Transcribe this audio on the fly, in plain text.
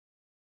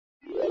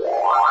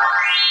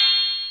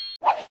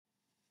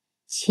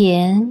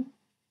钱，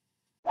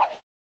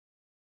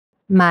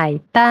买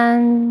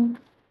单，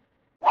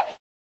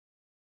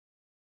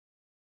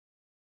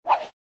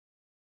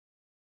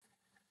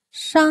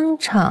商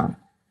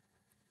场，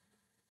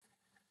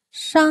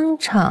商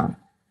场，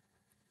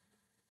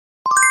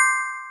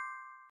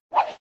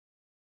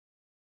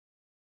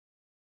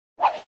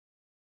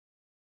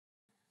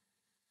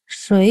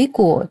水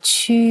果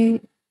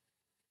区，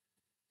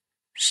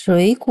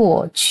水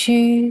果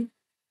区，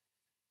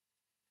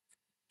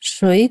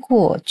水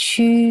果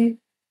区，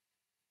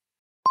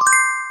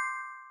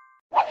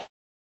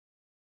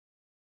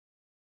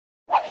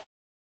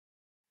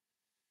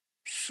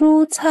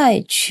蔬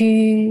菜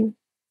区，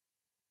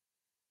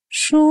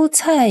蔬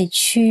菜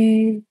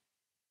区，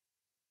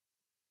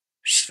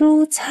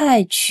蔬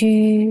菜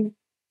区，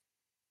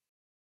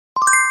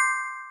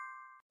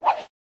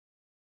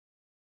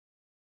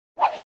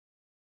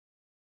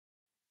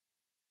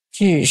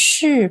指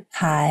示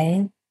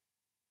牌，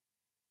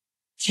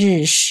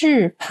指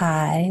示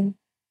牌，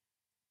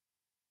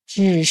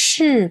指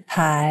示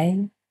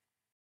牌，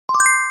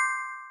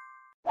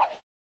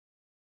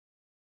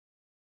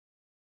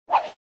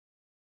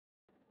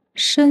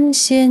生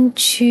鲜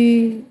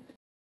区，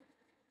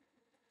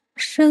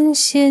生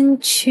鲜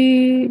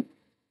区，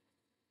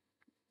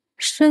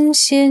生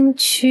鲜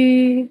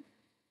区，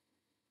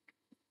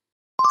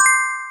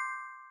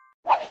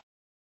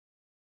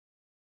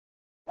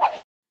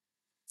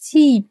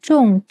计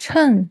重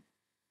秤，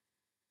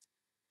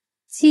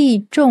计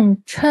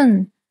重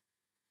秤，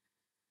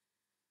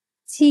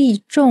计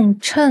重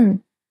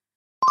秤，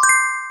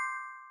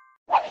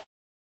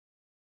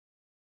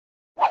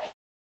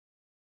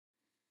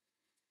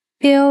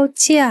标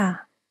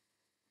价，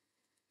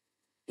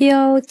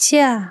标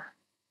价，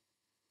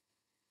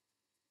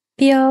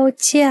标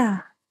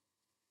价，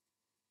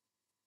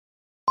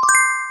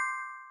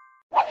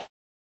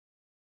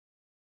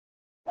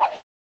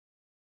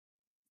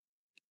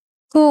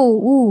购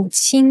物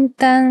清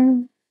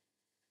单，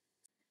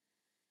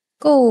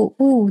购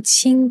物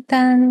清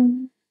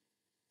单，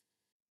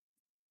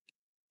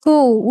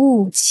购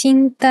物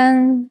清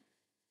单，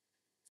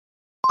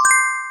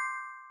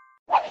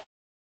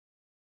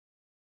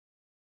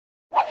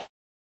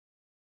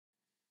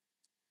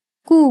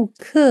顾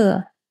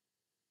客，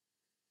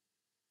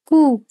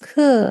顾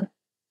客，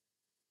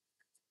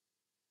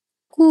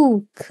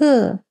顾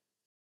客，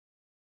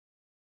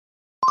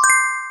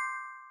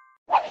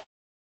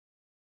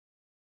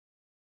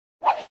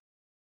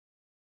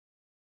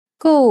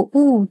购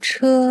物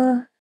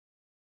车，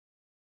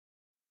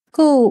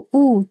购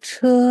物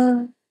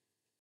车，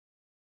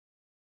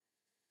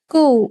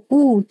购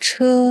物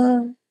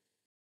车，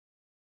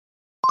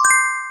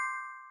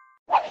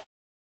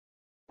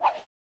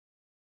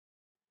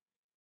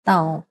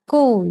导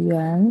购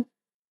员，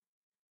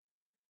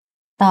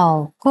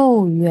导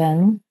购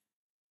员，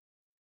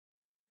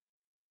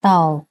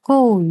导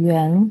购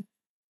员，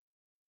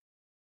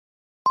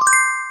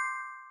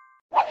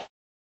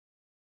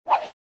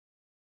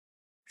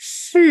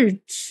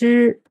试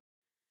吃，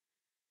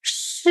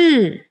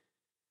试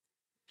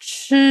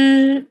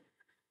吃，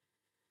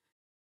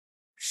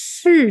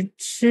试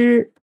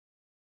吃，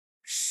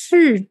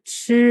试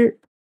吃，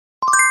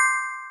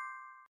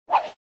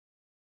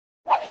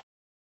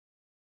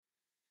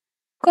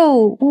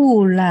购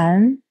物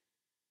篮，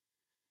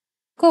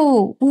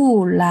购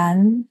物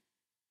篮，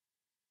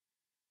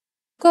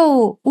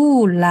购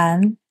物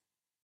篮，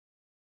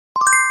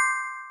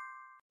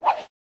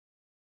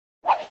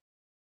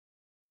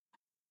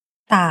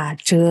打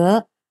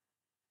折，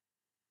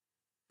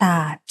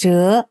打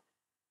折，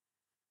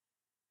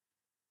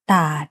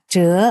打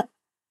折，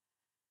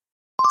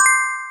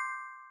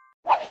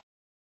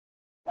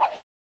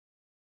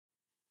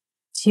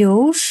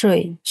酒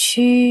水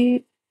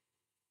区，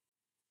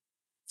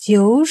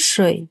酒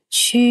水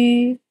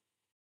区，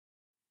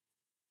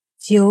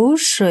酒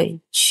水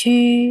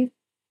区，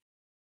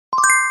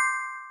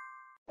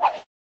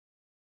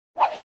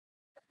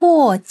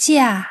货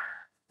架，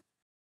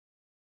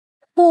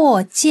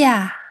货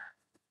架，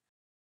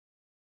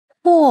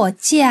货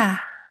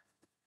架，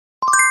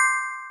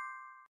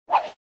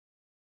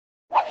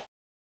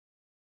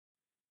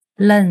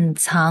冷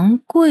藏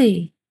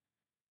柜，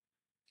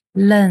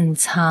冷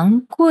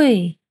藏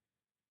柜，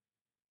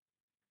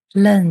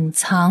冷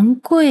藏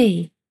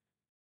柜，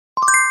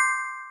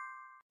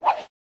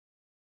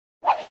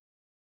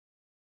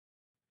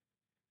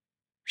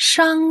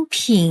商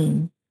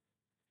品，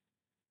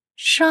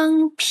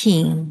商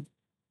品，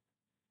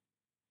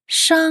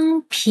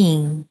商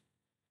品，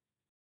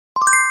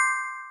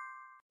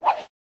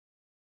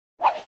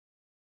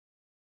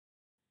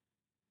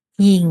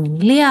饮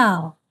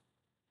料，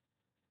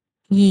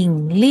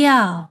饮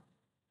料，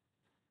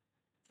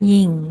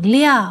饮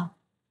料，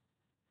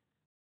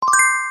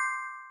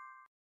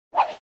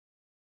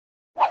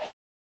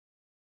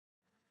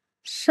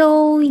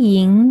收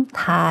银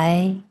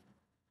台，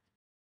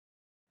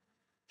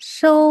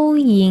收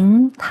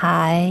银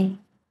台，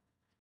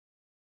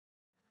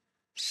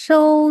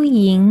收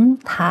银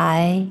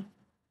台，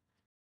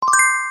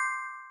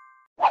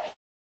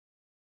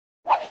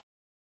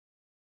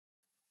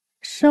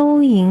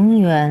收银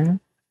员，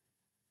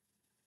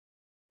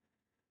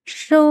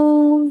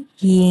收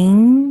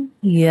银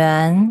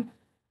员，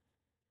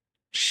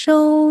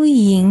收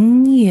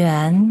银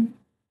员，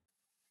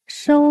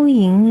收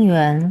银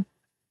员。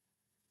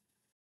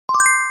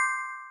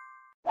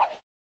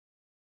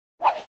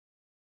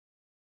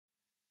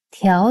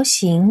条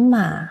形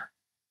码，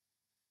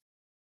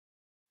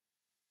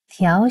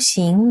条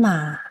形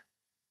码，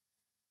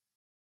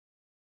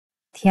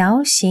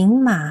条形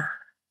码。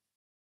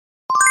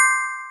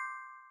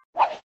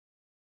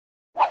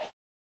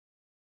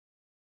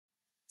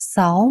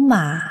扫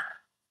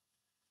码，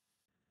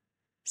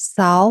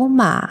扫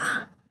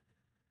码，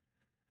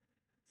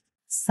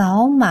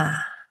扫码。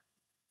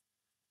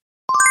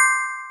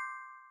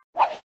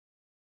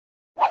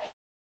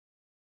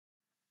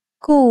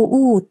购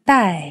物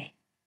袋，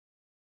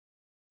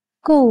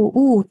购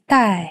物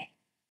袋，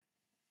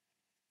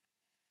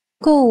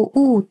购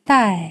物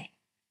袋。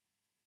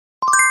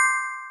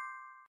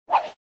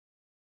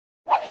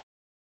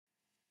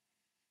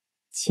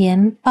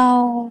钱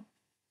包，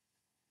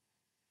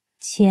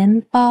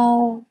钱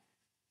包，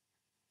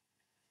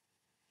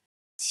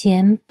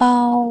钱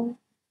包。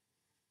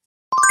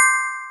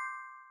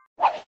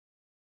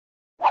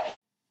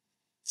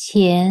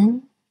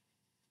钱，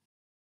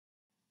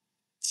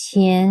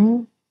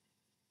钱，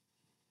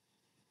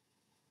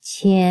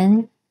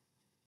钱。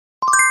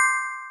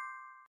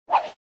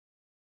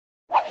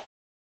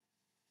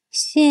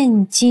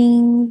现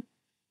金，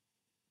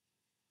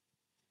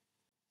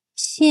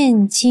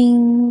现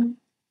金，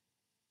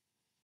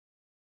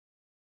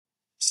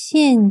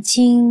现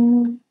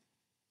金。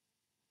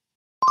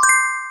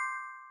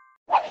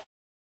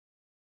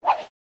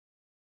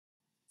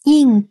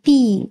硬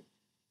币，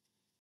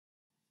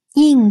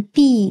硬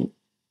币，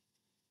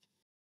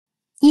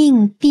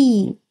硬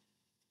币。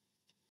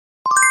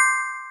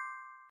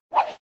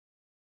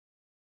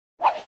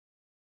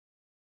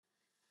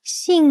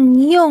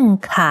信用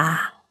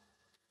卡，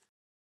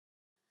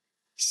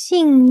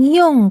信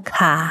用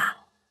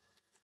卡，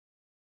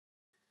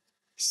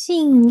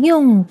信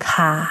用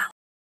卡。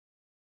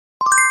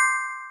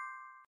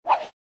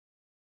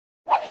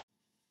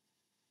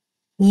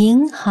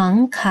银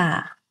行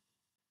卡，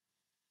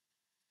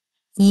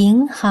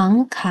银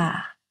行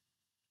卡，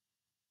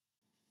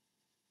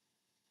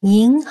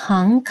银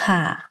行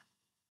卡。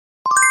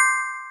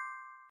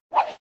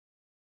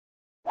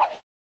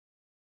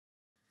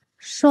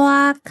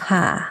刷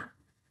卡，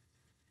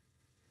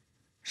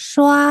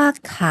刷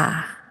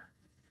卡，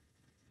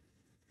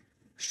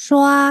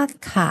刷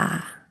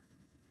卡。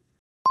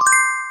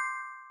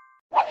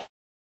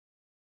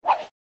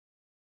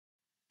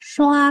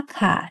刷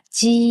卡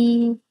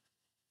机，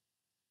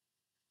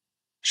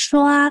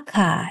刷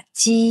卡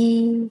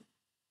机，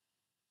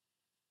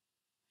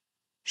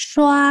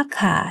刷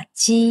卡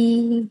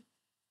机。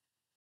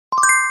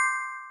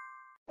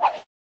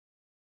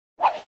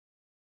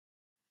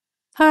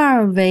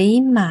二维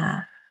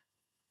码，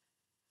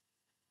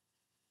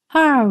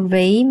二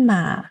维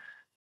码，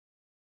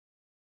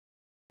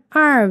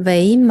二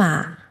维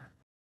码。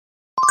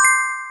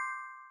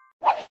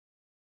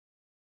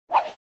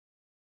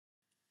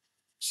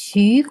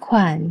取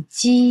款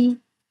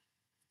机，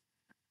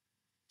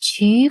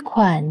取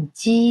款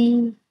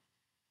机，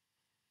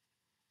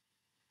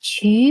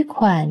取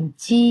款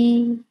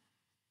机。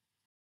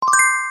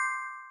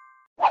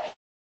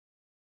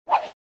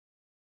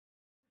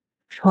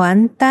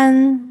传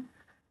单，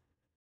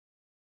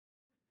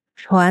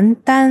传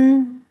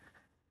单，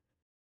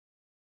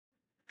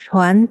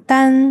传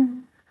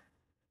单。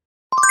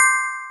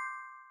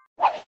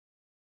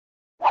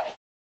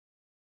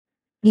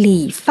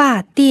理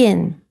发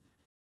店，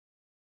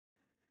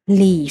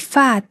理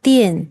发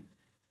店，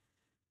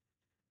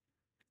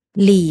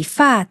理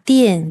发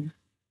店。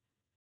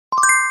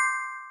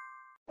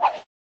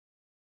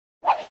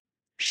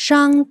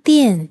商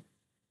店，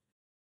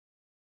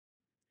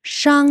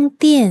商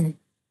店，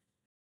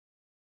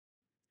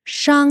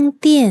商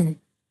店。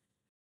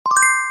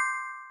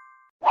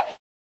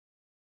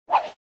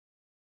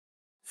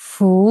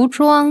服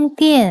装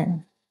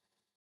店，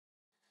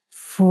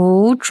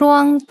服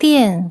装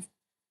店，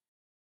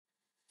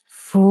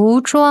服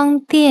装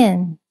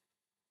店。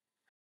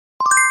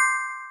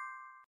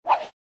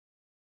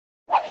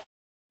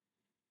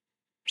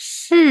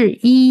试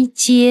衣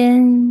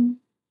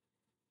间，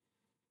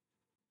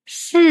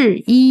试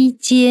衣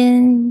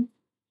间，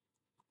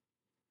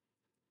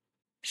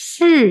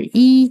试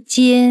衣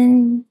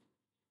间。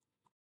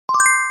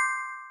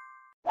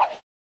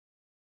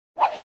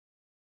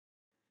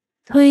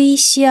推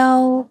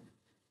销，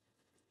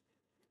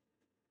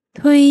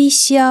推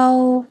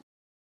销，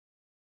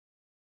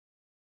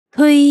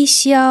推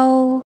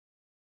销。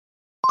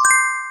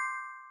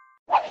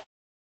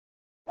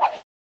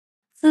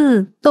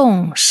自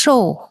动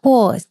售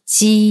货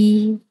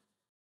机，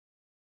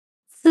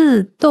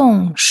自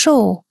动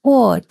售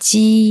货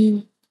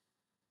机，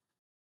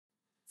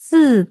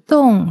自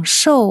动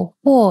售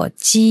货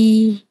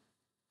机。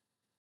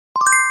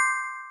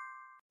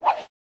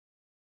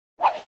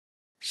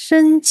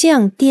升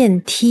降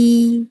电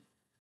梯，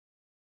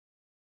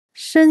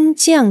升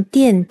降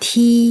电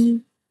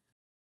梯，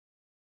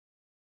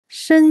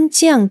升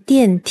降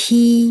电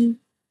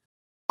梯。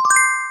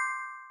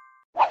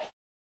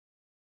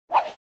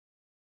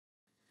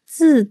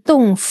自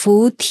动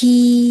扶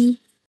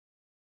梯，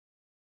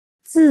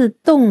自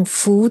动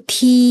扶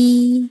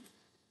梯，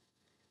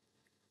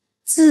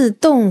自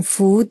动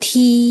扶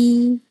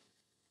梯。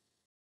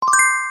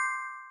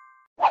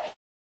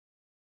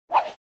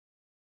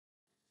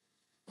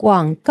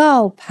广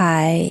告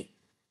牌，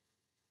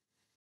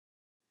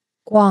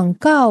广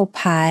告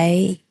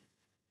牌，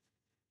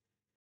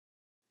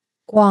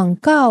广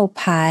告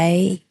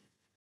牌。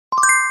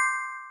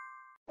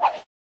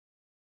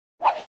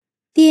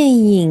电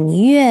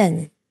影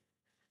院，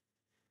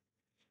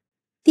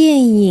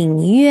电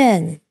影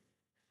院，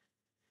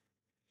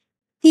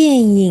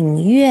电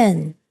影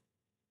院。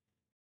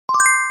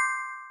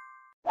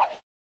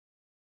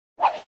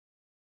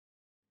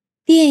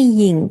电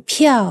影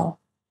票，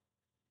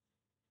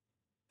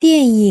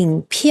电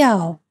影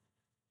票，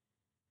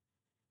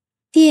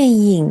电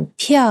影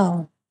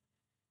票。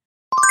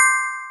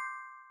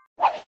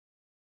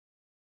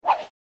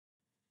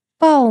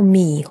爆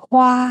米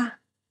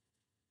花，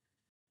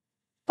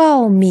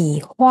爆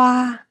米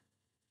花，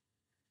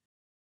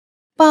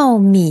爆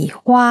米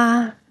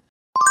花。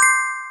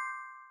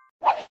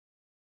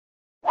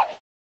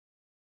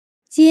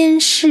监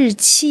视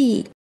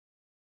器，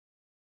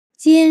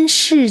监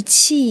视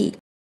器，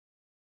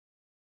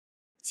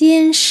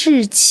监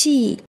视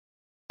器。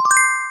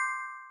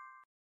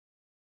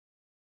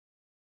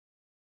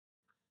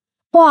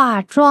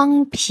化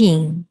妆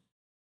品，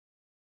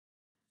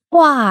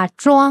化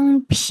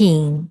妆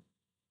品，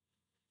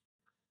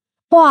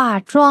化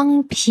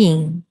妆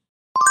品。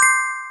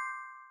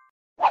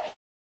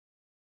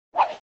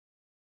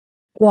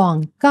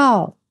广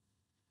告，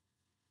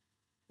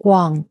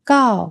广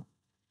告，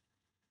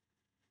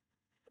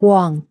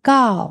广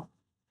告。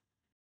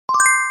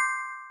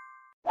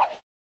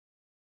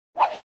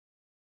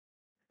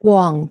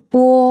广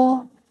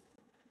播，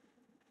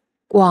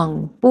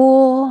广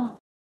播，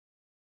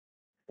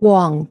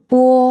广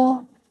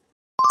播。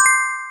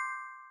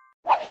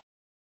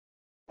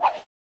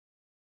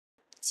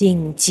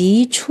紧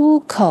急出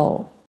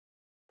口，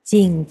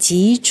紧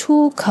急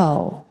出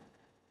口，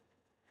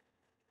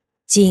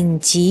紧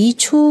急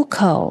出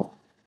口。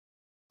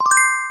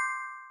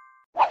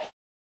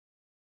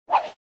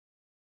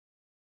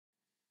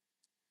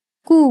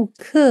顾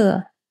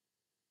客，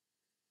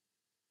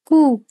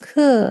顾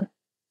客，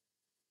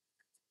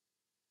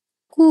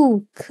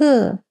顾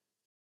客。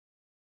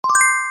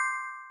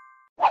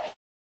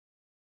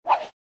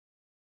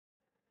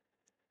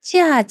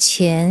价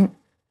钱，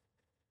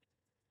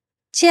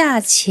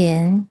价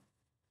钱，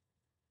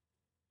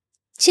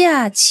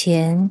价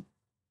钱。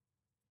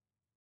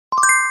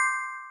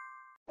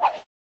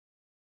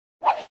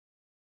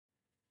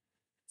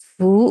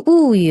服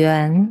务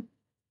员，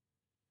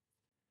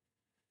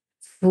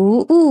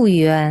服务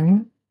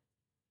员，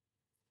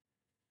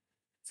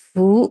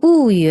服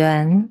务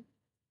员。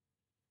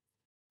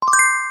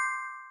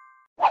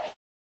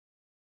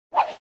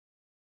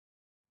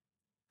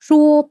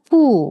桌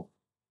布，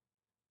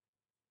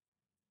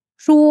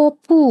桌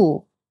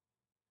布，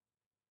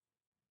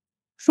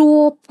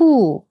桌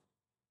布。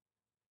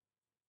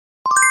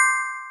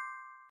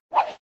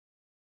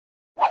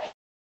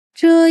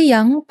遮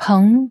阳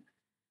棚，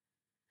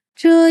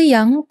遮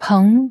阳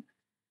棚，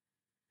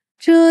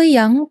遮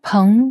阳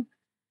棚。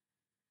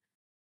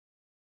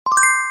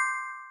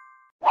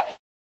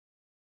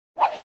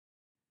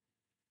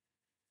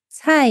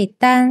菜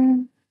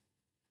单，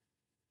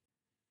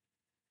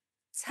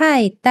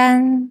菜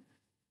单，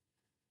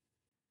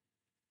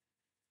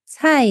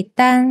菜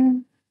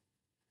单。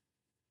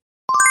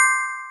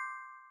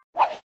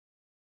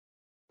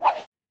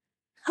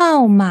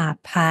号码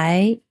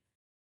牌，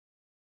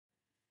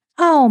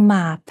号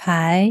码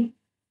牌，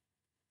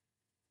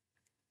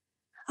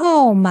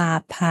号码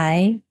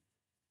牌。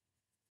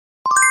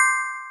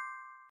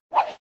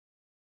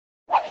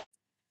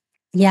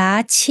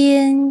牙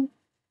签，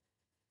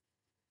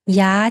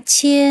牙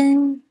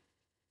签，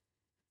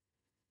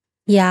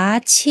牙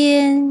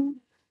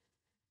签。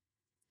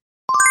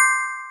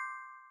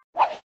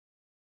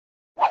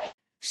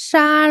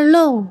沙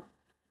漏，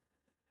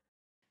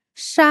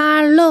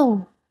沙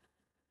漏，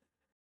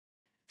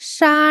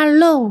沙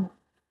漏。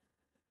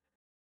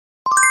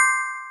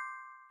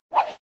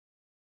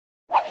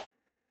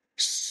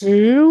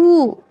食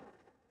物，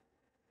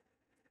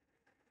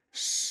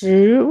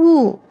食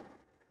物，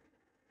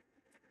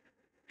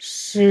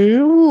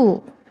食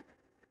物。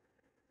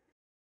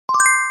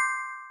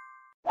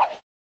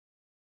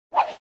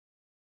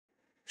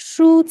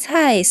蔬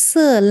菜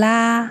色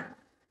拉，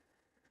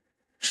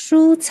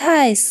蔬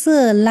菜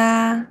色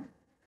拉，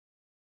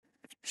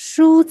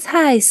蔬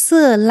菜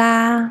色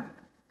拉。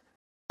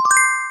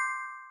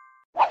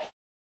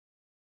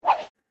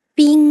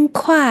冰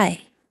块，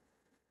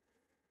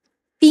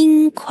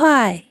冰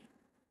块，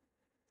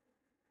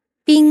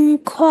冰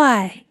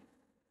块。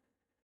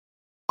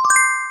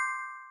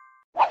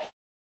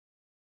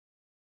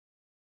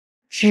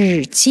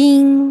纸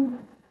巾，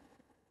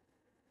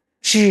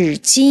纸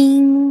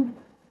巾，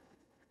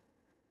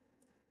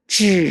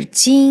纸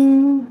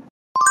巾。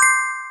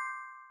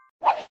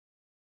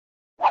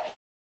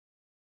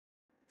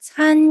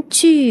餐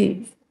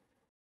具，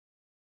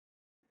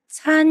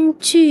餐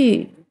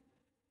具，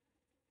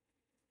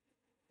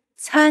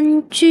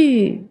餐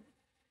具。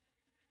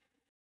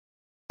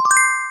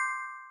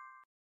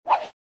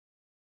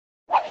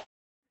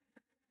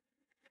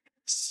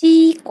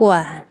吸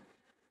管，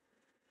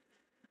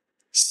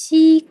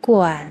吸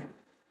管，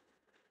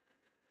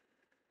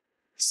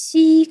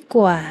吸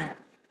管。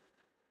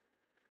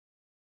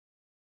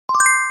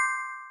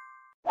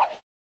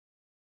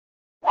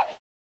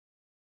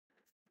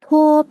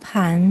托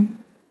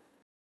盘，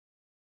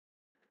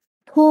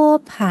托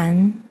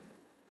盘，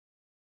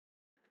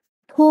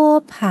托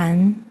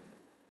盘。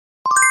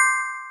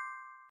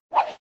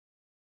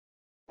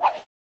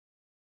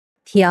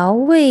调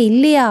味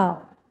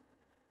料，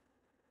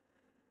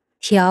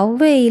调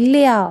味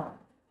料，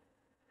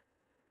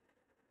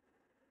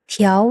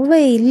调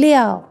味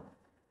料。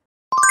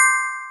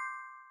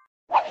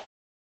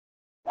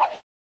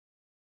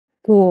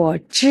果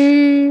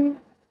汁，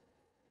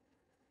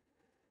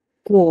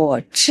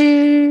果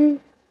汁，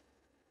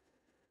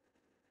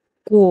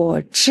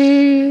果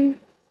汁。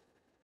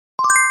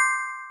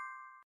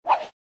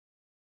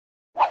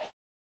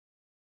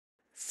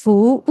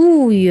服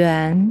务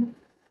员，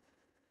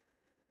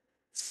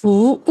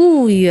服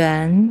务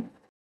员，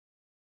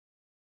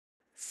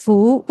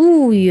服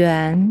务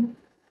员。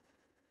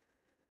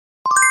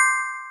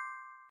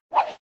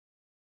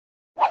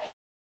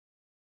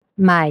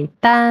买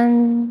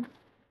单，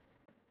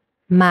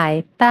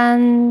买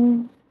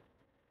单，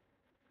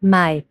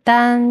买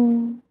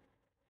单。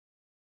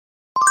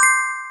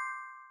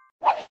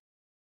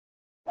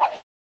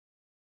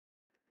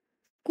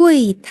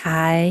柜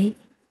台，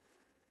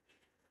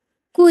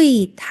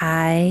柜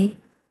台，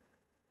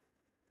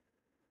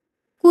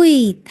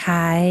柜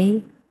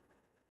台。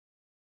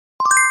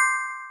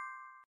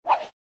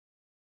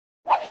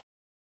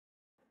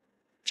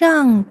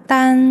账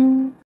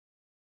单，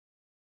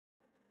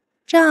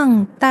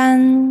账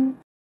单，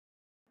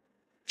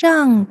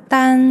账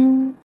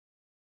单。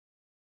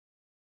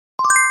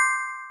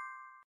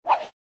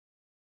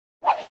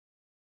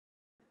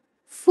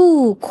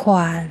付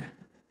款，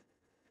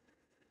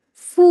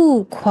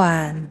付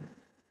款，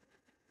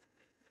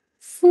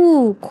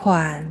付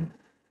款。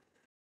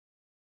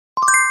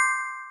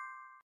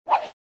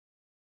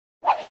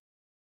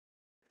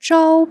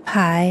招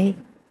牌，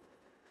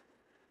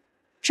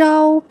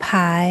招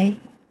牌，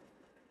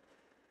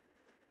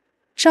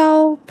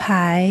招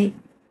牌。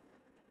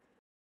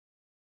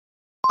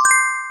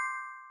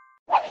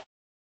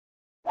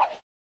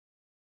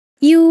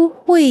优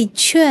惠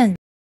券，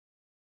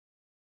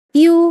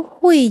优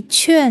惠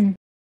券，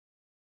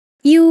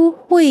优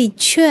惠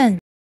券。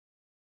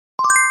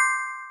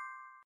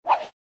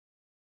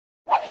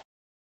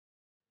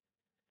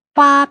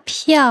发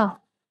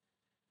票，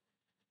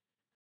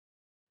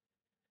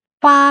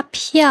发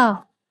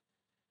票，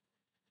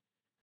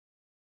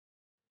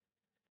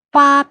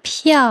发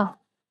票。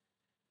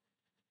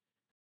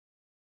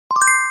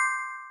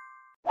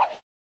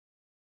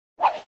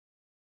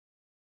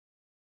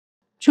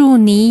祝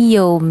你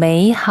有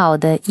美好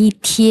的一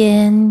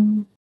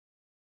天，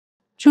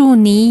祝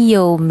你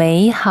有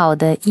美好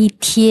的一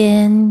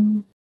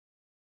天，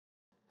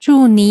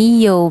祝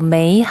你有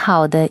美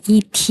好的一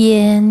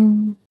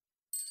天。